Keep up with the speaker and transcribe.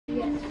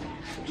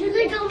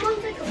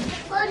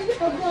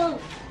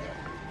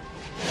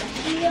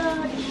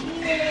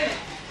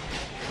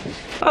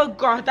Oh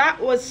god, that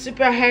was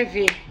super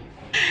heavy.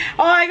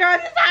 Oh my god,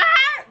 it's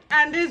hot!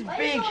 And this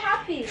big. So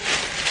happy.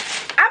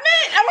 I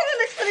mean, I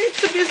wasn't expecting it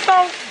to be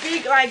so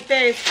big like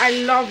this. I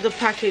love the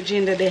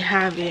packaging that they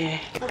have here.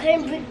 Okay,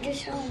 bring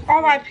this home.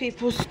 Alright,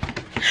 people.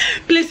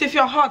 Please, if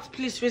you're hot,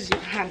 please raise your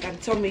hand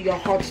and tell me you're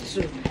hot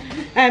too.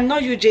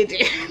 Not you, Jayden.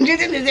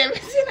 Jayden is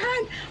everything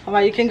hand.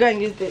 Alright, you can go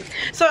and use this.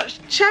 So,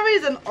 Cherryz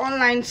is an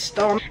online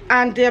store,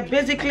 and they're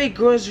basically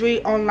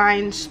grocery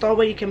online store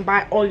where you can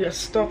buy all your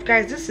stuff.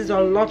 Guys, this is a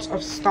lot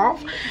of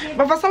stuff.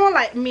 But for someone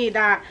like me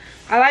that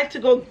I like to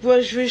go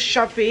grocery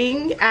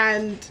shopping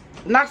and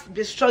not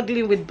be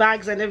struggling with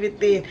bags and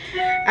everything,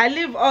 I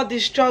leave all the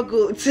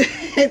struggle to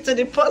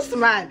the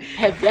postman.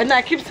 Heavy, and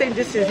I keep saying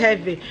this is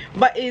heavy,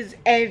 but it's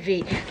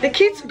heavy. The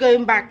kids are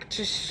going back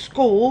to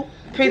school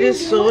pretty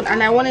soon,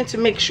 and I wanted to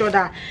make sure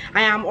that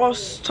I am all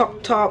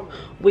stocked up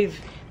with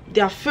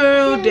their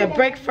food, their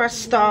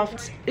breakfast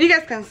stuff. You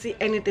guys can see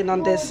anything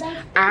on this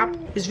app.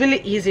 It's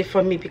really easy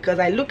for me because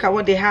I look at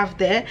what they have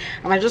there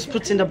and I just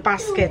put in the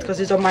basket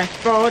because it's on my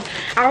phone.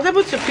 I was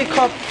able to pick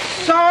up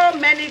so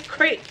many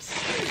crates,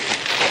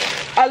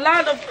 a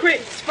lot of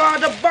crates for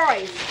the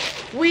boys.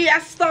 We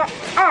are stocked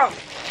up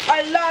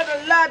a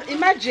lot.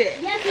 Imagine.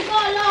 Yes, we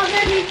got a lot of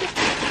everything.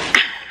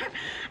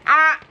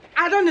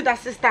 I don't need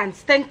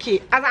assistance, thank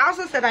you. As I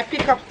also said, I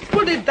pick up,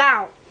 put it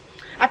down,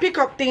 I pick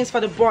up things for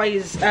the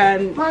boys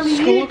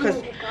school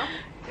because,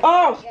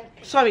 oh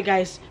sorry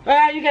guys,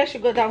 you guys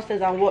should go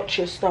downstairs and watch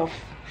your stuff.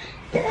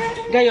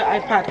 Get your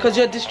iPad because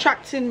you're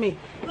distracting me.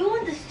 We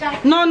want to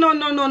start.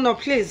 No,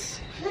 please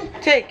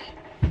take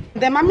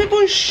them. I'm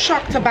even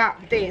shocked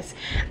about this.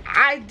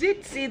 I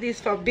did see this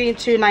for being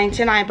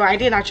 $2.99, but I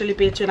didn't actually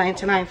pay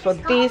 $2.99 for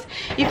this.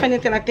 If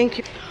anything, I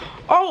think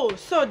oh,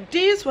 so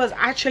this was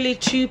actually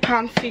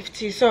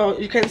 £2.50. So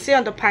you can see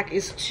on the pack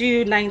is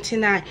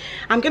 $2.99.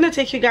 I'm gonna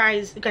take you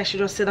guys should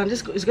just sit down.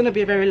 This is gonna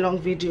be a very long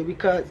video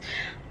because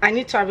I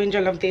need to arrange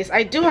all of this.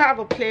 I do have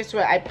a place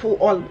where I put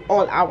all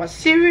our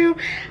cereal,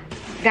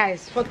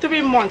 guys, for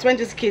 3 months when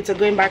these kids are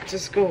going back to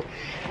school.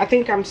 I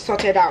think I'm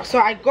sorted out. So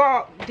I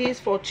got this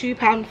for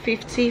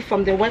 £2.50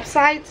 from the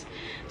website.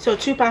 So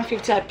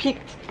 £2.50. I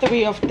picked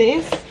 3 of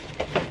this.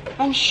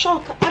 I'm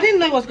shocked. I didn't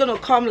know it was gonna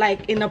come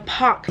like in a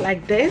pack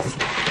like this.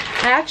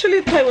 I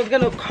actually thought it was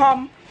gonna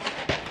come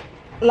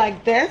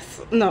like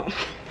this. No,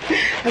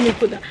 let me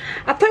put that.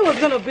 I thought it was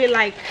gonna be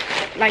like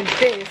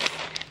this.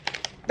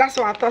 That's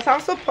what I thought. I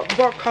also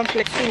bought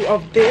complex 2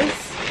 of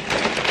this.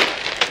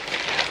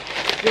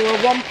 They were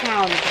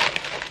 £1.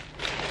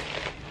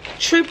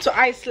 Trip to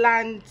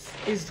Iceland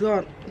is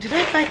gone. Did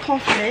I buy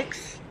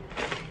cornflakes?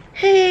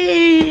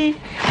 Hey,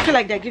 I feel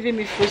like they're giving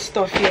me free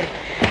stuff here.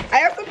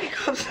 I also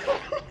pick up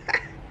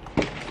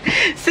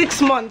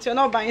 6 months you're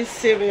not buying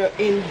cereal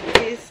in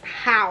this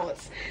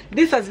house.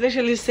 This has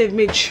literally saved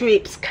me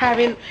trips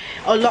carrying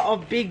a lot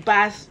of big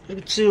bags to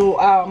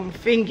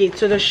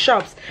to the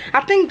shops.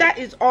 I think that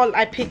is all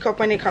I pick up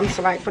when it comes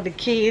to like for the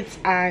kids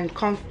and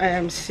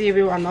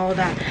cereal and all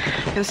that.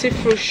 You can see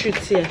fruit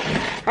shoots here.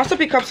 I also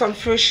pick up some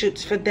fruit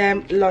shoots for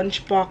them,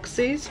 lunch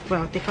boxes.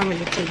 Well, they can't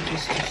really take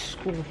this to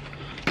school,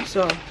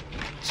 so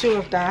 2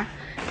 of that.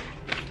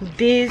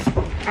 These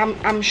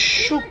I'm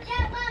shook.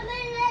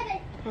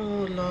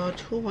 Oh Lord,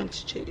 who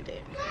wants to do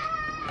that?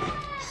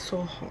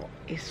 So hot,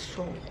 it's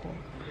so hot.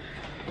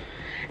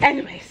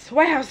 Anyways,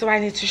 what else do I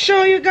need to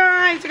show you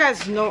guys? You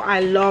guys know I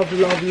love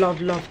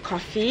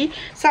coffee.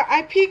 So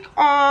I pick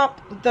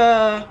up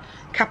the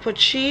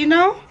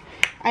cappuccino.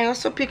 I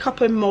also pick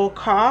up a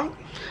mocha.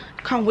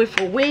 Can't wait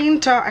for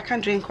winter. I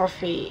can't drink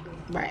coffee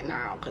right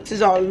now because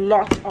there's a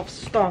lot of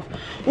stuff.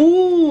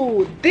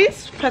 Ooh,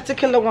 this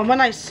particular one, when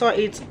I saw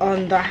it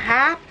on the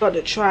app, got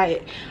to try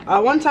it.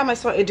 One time I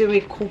saw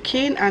Edwin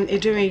cooking and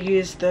Edwin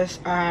used this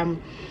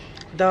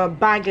the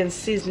bag and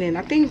seasoning.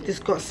 I think this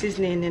got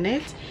seasoning in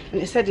it, and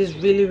it said it's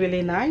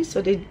really nice.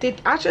 So they did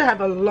actually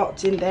have a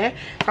lot in there.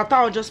 I thought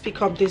I'll just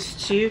pick up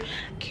this too.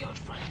 Cute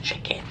for the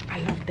chicken. I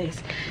love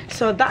this.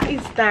 So that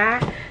is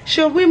that.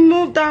 Shall we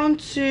move down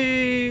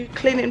to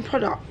cleaning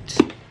products,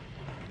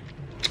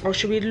 or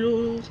should we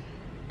do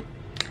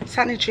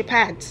sanitary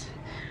pads,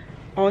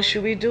 or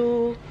should we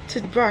do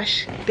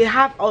toothbrush? They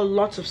have a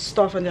lot of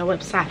stuff on their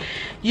website.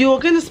 You're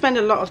going to spend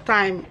a lot of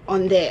time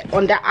on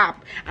the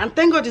app, and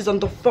thank God it's on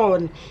the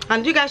phone.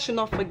 And you guys should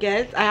not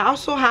forget, I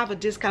also have a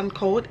discount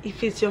code.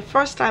 If it's your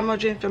first time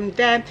ordering from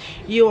them,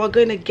 you are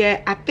going to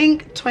get, I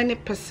think,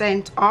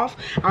 20% off.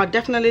 I'll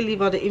definitely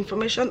leave all the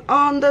information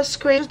on the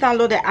screen. Just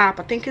download the app.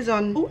 I think it's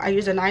on, I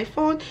use an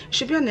iPhone, it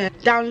should be on there.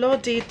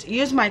 Download it,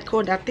 use my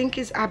code. I think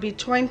it's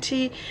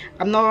Abby20.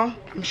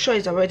 I'm sure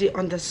it's already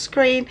on the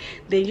screen.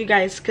 Then you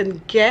guys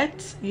can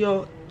get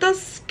your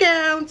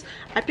discount.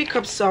 I pick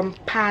up some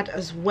pad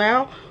as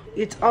well.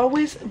 It's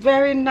always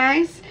very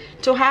nice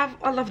to have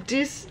all of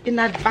this in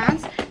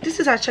advance. This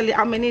is actually,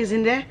 how many is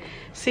in there?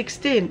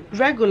 16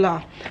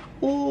 regular.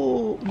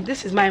 Oh,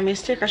 this is my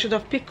mistake. I should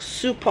have picked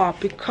super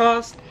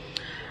because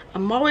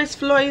I'm always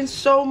flowing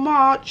so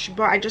much,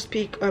 but I just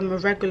pick a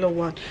regular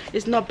one.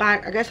 It's not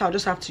bad. I guess I'll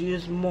just have to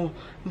use more,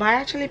 but I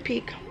actually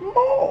pick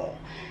more.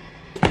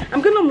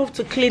 I'm gonna move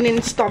to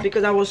cleaning stuff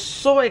because I was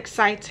so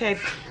excited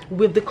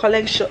with the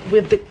collection,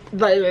 with the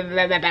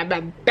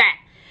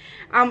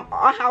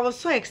I was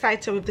so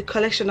excited with the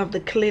collection of the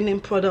cleaning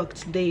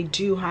products they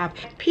do have.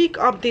 Pick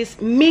up this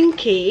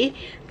Minky.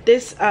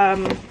 This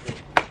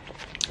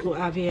what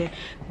have here?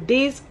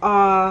 These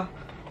are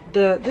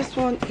this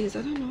one is,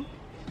 I don't know.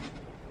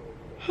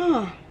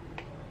 Huh.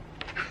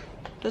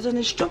 There's an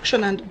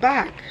instruction on the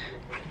back.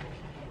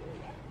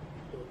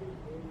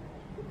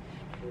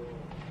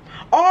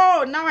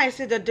 Oh, now I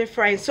see the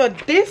difference. So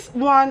this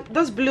one,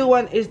 this blue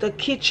one is the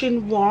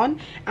kitchen one,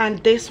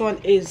 and this one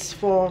is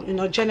for, you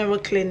know, general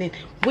cleaning,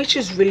 which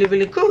is really,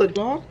 really good.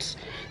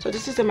 So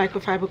this is a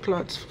microfiber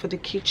cloth for the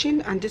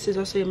kitchen, and this is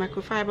also a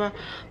microfiber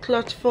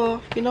cloth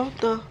for, you know,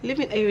 the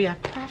living area.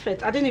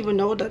 Perfect. I didn't even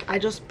know that. I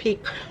just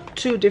picked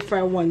two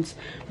different ones.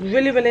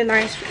 Really, really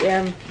nice.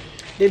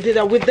 They did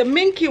that with the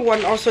Minky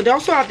one also. They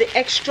also have the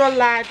extra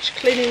large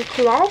cleaning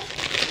cloth.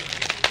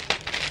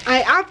 I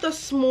have the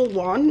small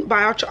one,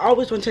 but I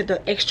always wanted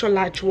the extra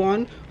large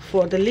one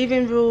for the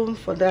living room,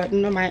 for the, you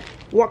know, my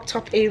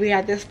worktop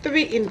area. There's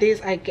 3 in this,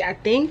 I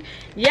think.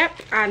 Yep,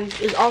 and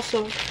it's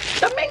also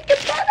the Minky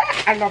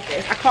product. I love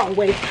this. I can't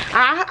wait.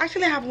 I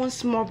actually have one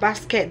small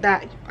basket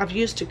that I've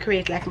used to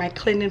create like my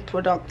cleaning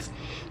products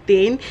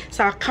thing,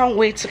 so I can't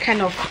wait to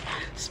kind of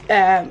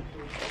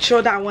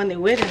throw that one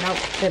away.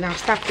 Then I'll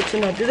start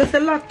putting on. There's a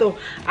lot though.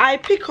 I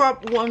pick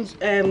up ones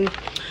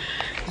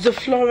the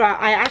flora.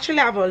 I actually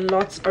have a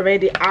lot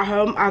already at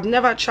home. I've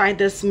never tried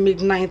this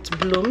midnight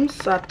blooms,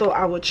 so I thought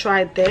I would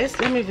try this.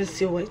 Let me even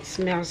see what it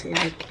smells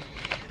like.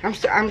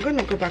 I'm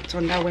gonna go back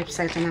on that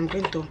website and I'm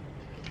going to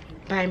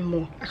buy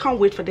more. I can't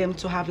wait for them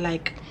to have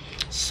like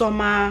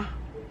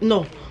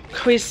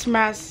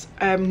Christmas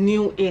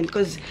new in,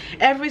 because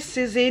every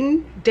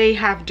season they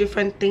have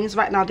different things.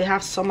 Right now they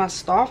have summer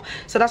stuff,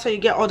 so that's why you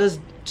get all those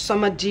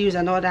summer deals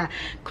and all that.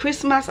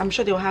 Christmas, I'm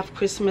sure they'll have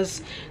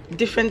Christmas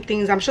different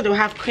things. I'm sure they'll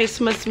have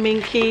Christmas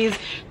Minkies,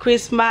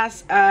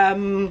 Christmas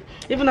even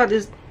though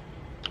this,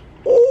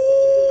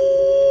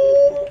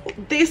 oh,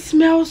 they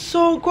smell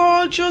so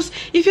gorgeous.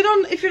 If you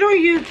don't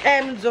use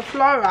the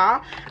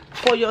flora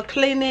for your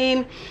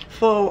cleaning,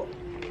 for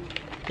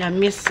you're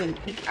missing.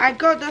 I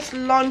got this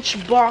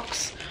lunch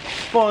box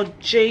for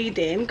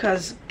Jayden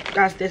because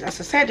as I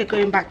said, they're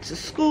going back to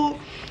school,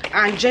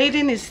 and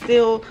Jayden is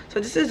still, so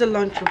this is the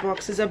lunch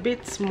box. It's a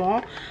bit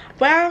small.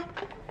 Well,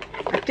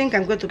 I think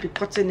I'm going to be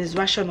cutting his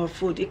ration of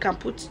food. You can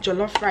put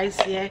jollof rice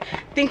here.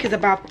 I think it's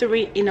about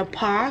 3 in a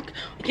pack.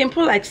 You can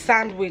put like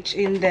sandwich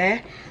in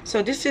there.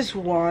 So this is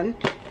one.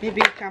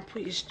 Maybe you can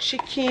put his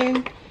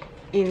chicken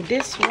in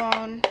this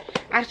one.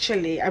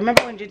 Actually, I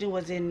remember when Jayden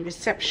was in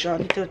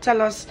reception, they'll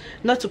tell us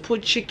not to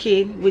put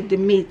chicken with the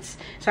meat,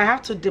 so I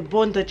have to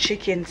debone the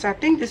chicken. So I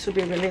think this will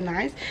be really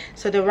nice.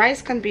 So the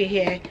rice can be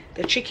here,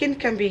 the chicken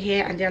can be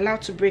here, and they're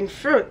allowed to bring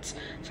fruit,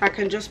 so I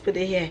can just put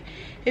it here.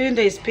 Even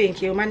though it's pink,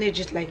 you'll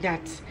manage it like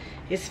that.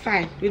 It's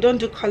fine. We don't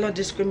do color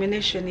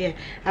discrimination here.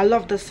 I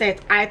love the set.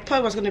 I thought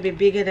it was going to be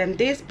bigger than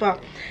this,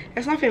 but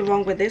there's nothing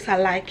wrong with this. I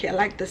like it. I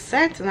like the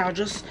set, and I'll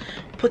just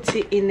put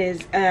it in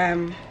his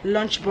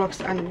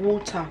lunchbox and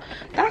water.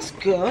 That's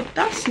good.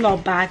 That's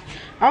not bad.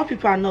 Our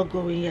people are not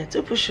going yet.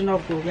 People should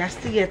not go. We are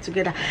still here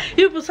together.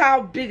 You see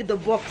how big the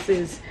box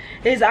is.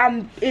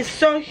 It's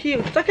so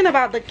huge. Talking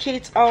about the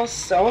kits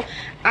also,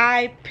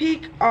 I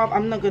pick up,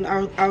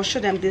 I'll show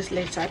them this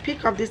later. I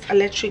pick up this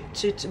electric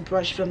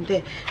toothbrush from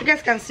there. You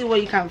guys can see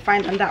what you can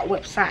find on that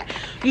website.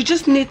 You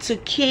just need to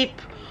keep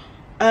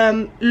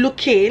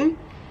looking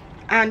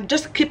and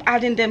just keep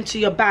adding them to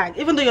your bag.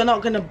 Even though you're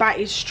not going to buy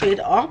it straight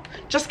up,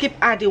 just keep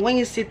adding. When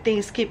you see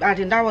things, keep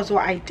adding. That was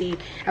what I did,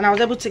 and I was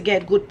able to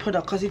get good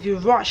product, because if you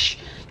rush,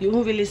 you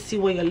won't really see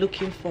what you're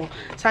looking for.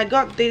 So I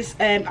got this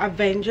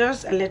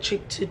Avengers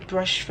electric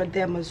toothbrush for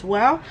them as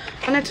well.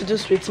 I wanted to do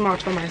sweet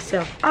mouth for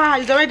myself.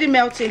 It's already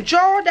melting.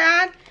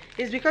 Jordan,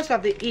 it's because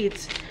of the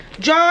heat.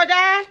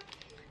 Jordan,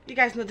 you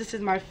guys know this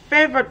is my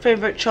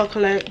favorite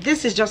chocolate.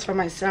 This is just for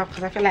myself,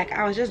 because I feel like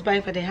I was just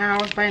buying for the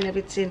house, buying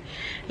everything.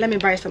 Let me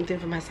buy something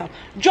for myself.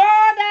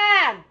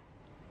 Jordan,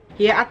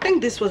 yeah, I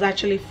think this was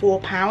actually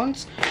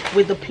 £4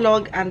 with the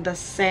plug and the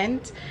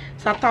scent.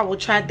 So I thought I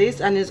would try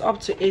this, and it's up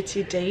to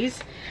 80 days.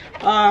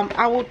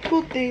 I will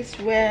put this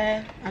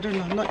where, I don't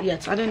know, not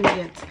yet. I don't know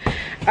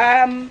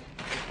yet.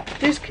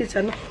 These kids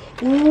are not,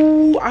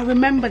 ooh, I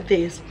remember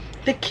this.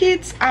 The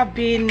kids have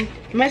been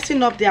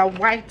messing up their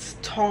white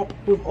top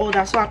with all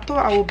that, so I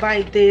thought I would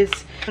buy this.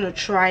 I'm gonna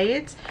try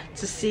it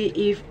to see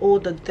if all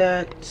the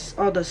dirt,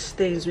 all the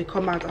stains will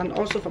come out, and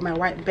also for my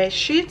white bed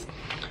sheet.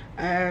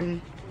 You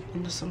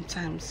know,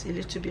 sometimes a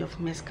little bit of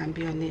mess can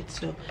be on it,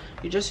 so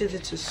you just use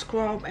it to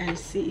scrub and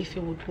see if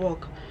it would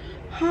work.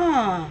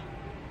 I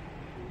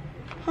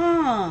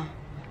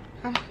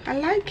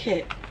like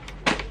it.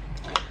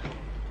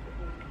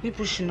 We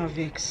pushing our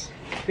vex.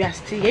 We are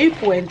still here. You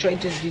people enjoyed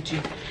this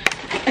video.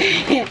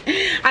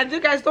 And you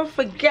guys don't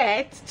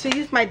forget to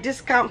use my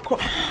discount code.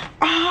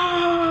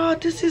 Oh,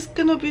 this is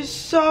gonna be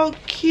so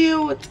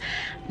cute.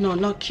 No,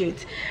 not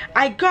cute.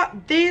 I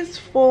got this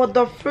for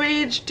the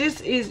fridge.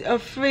 This is a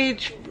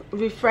fridge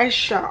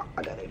refresher.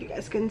 I don't know if you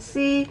guys can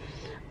see.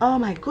 Oh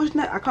my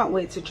goodness, I can't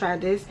wait to try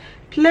this.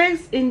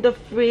 Place in the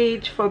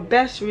fridge for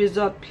best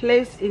result.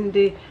 Place in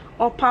the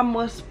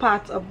uppermost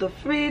part of the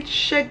fridge.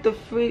 Shake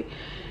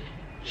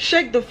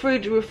the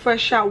fridge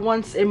refresher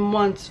once a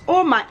month.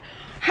 Oh my,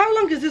 how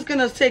long is this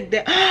gonna take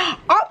there?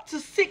 Up to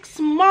 6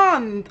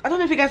 months. I don't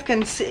know if you guys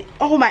can see.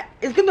 Oh my,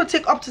 it's gonna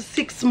take up to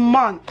 6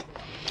 months.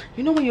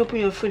 You know when you open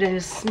your fridge and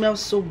it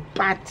smells so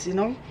bad, you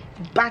know,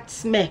 bad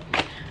smell.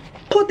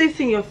 Put this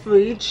in your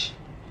fridge.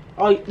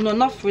 Or no,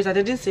 not freezer. I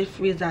didn't say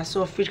freezer, I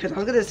saw fridge because I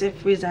was gonna say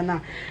freezer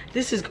now.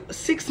 This is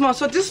 6 months,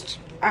 so this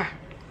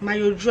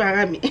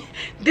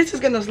this is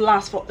gonna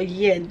last for a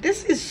year.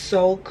 This is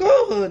so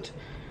good.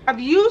 I've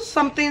used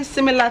something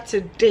similar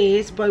to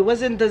this, but it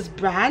wasn't this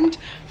brand,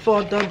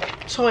 for the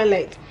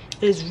toilet.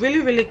 It's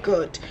really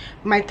good.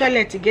 My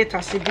toilet gets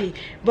acidic,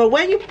 but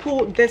when you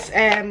put this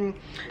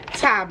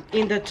tab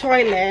in the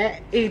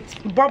toilet,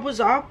 it bubbles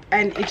up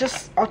and it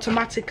just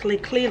automatically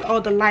clean all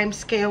the lime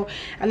scale,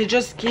 and it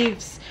just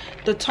gives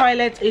the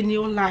toilet a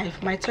new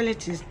life. My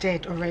toilet is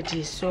dead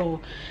already, so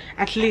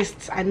at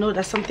least I know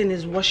that something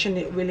is washing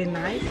it really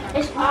nice.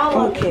 It's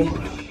all okay.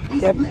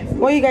 Yep.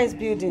 What are you guys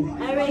building?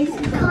 I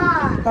raised a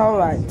car. All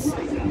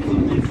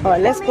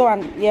right, let's go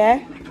and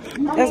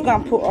let's go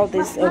and put all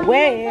this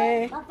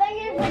away.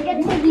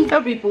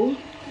 Tell people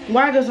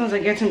why those ones are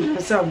getting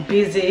myself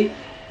busy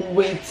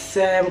with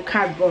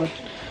cardboard.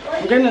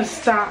 I'm gonna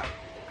start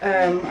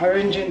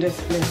arranging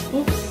this place.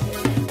 Oops.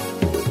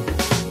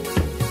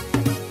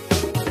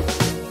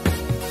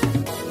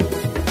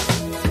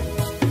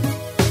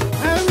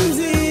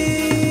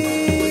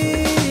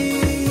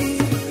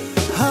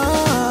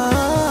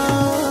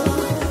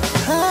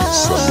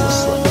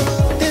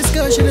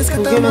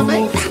 I'm gonna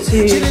move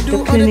to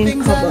the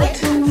cleaning cupboard.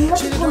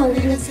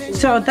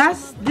 So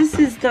this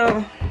is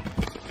the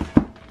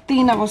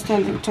thing I was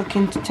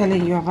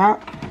telling you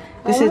about.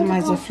 This is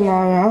my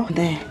Zoflora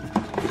there.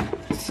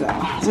 So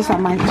these are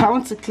mine. If I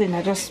want to clean,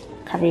 I just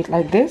carry it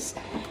like this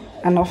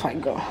and off I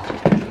go.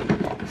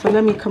 So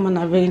let me come and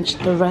arrange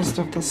the rest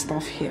of the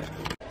stuff here.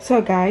 So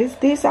guys,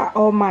 these are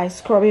all my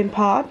scrubbing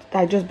pads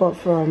that I just bought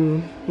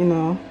from, you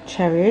know,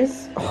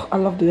 Cherryz. Oh, I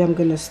love the way I'm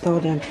gonna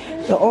store them.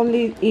 The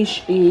only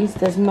issue is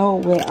there's no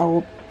way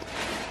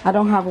I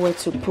don't have where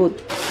to put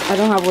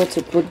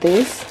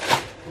this.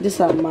 These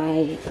are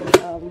my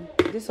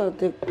these are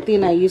the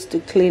thing I used to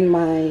clean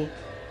my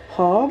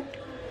hob.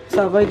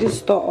 So I've already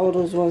stored all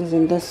those ones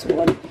in this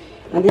one,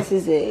 and this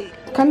is a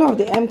kind of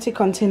the empty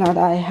container that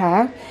I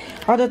have.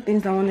 Other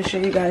things I want to show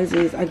you guys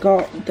is I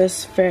got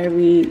this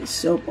fairy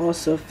soap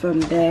also from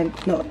them.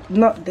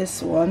 Not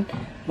this one,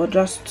 but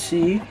just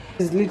two.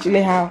 It's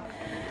literally how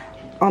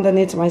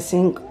underneath my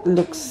sink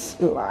looks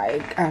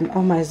like, and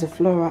all my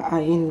Zoflora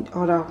are in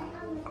other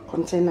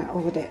container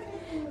over there,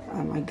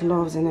 and my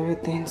gloves and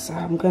everything. So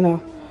I'm gonna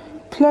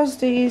close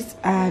these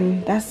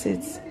and that's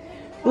it.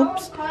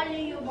 Oops.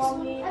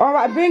 All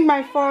right, bring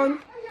my phone.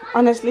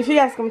 Honestly, if you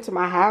guys come to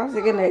my house,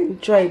 you're gonna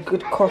enjoy a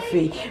good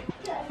coffee.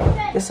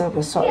 This will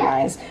be so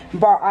nice.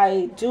 But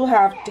I do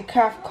have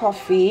decaf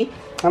coffee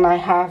and I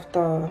have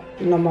the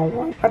normal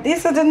one. But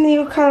these are the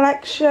new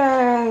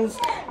collections.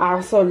 I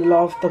also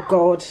love the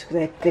gold.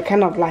 They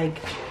kind of like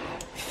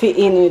fit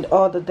in with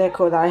all the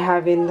decor that I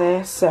have in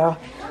there. So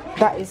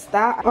that is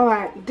that. All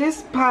right,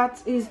 this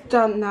part is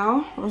done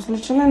now. There's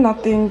literally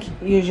nothing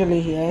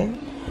usually here.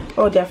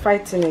 Oh, they're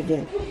fighting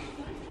again.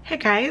 Hey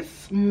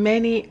guys,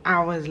 many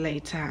hours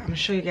later. I'm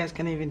sure you guys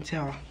can even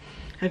tell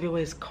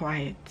everywhere is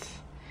quiet.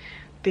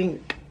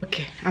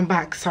 Okay, I'm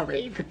back.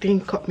 Sorry, the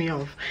thing cut me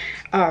off.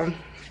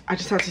 I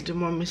just had to do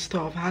more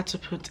stuff. I had to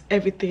put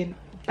everything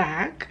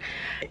back.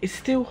 It's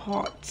still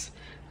hot,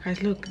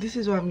 guys. Look, this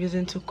is what I'm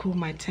using to cool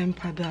my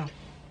temper down.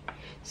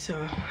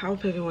 So I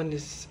hope everyone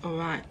is all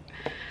right.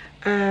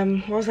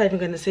 What was I even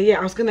gonna say? Yeah,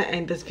 I was gonna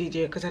end this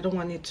video because I don't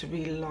want it to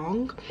be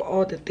long.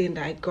 All the things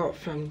that I got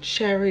from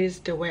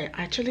Cherryz, they were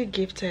actually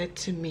gifted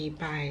to me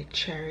by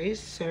Cherryz,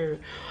 so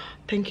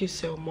thank you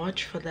so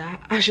much for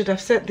that. I should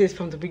have said this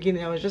from the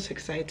beginning. I was just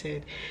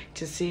excited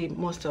to see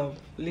most of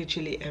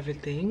literally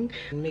everything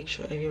and make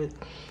sure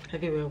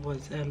everywhere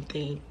was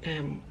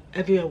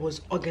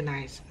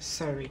organized.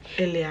 Sorry,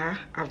 earlier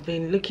I've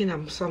been looking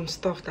at some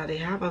stuff that they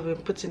have. I've been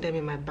putting them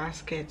in my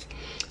basket,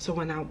 so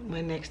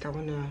when next I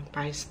want to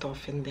buy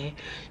stuff in there.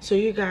 So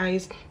you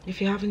guys,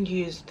 if you haven't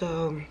used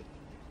the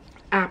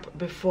app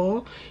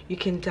before, you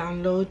can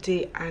download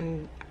it,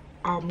 and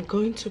I'm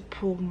going to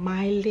put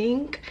my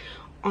link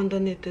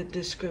underneath the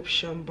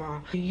description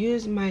bar.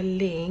 Use my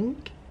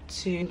link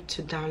to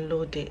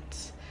download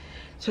it,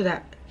 so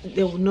that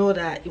they will know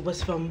that it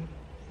was from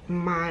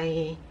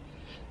my,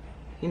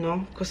 you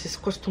know, because it's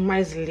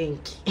customized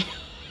link.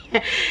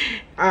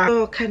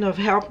 Will kind of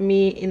help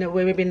me in a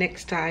way. Maybe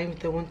next time if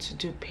they want to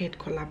do paid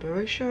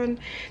collaboration,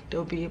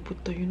 they'll be able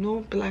to, you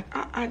know, be like,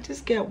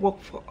 just get work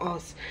for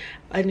us.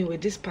 Anyway,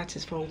 this part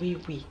is for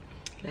we,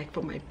 like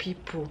for my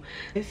people.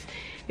 It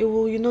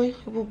will, you know, it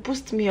will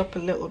boost me up a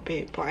little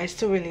bit, but I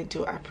still really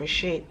do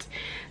appreciate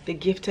the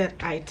gifted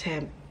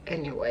item.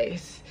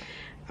 Anyways,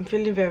 I'm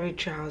feeling very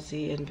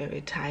drowsy and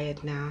very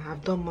tired now.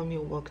 I've done mommy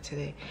work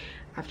today.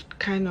 I've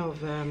kind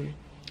of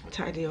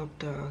tidy up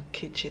the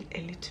kitchen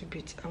a little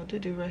bit. I'll do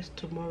the rest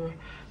tomorrow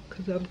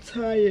because I'm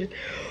tired.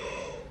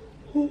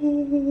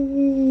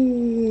 Ooh.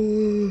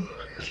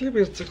 Sleep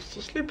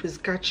is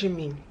catching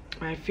me.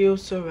 I feel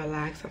so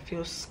relaxed, I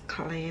feel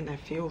clean, I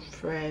feel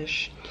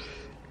fresh,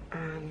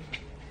 and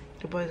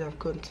the boys have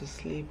gone to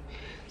sleep.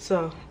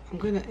 So I'm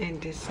gonna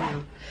end this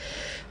now.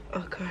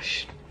 Oh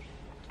gosh,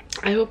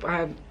 I hope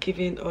I'm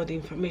giving all the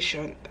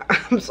information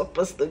I'm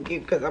supposed to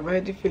give because I'm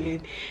already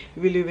feeling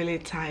really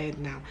tired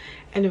now.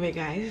 Anyway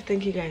guys,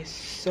 thank you guys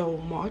so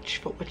much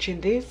for watching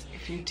this.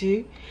 If you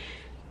do,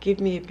 give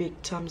me a big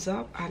thumbs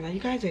up. And are you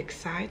guys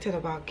excited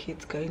about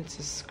kids going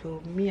to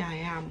school? Me, I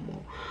am.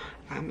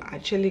 I'm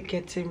actually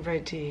getting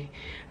ready.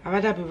 I'd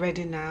rather be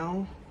ready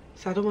now,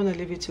 so I don't want to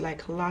leave it to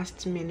like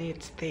last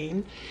minute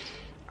thing.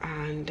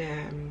 And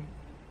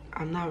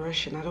I'm not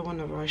rushing. I don't want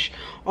to rush.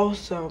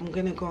 Also, I'm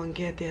gonna go and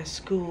get their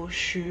school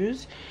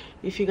shoes.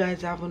 If you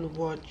guys haven't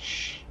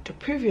watched the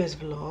previous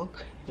vlog,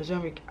 it was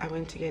when I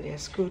went to get their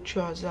school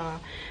trouser.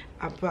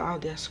 I brought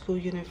out their school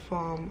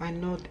uniform. I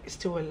know it's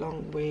still a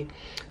long way,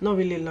 not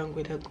really long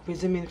way. They're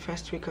resuming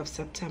first week of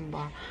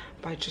September,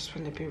 but I just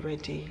want to be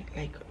ready,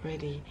 like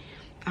ready.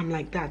 I'm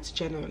like that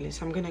generally.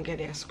 So I'm gonna get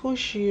their school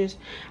shoes,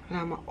 and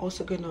I'm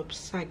also gonna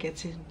start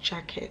getting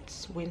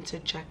jackets, winter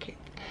jacket.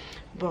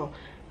 But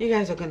you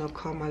guys are gonna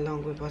come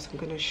along with us. I'm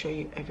gonna show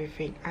you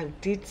everything. I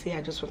did say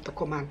I just want to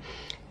come and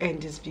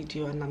end this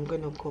video, and I'm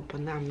gonna go, but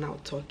now I'm now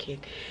talking.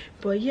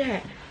 But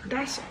yeah,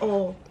 that's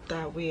all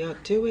that we are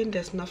doing.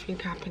 There's nothing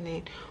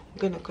happening.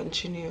 We're gonna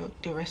continue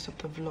the rest of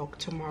the vlog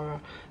tomorrow,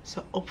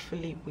 so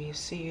hopefully we'll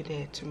see you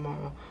there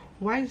tomorrow.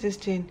 Why is this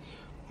thing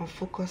on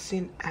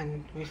focusing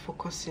and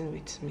refocusing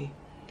with me?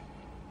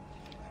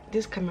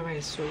 This camera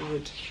is so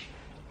rude.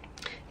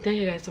 Thank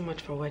you guys so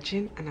much for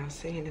watching, and I'll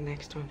see you in the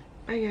next one.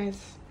 Bye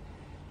guys.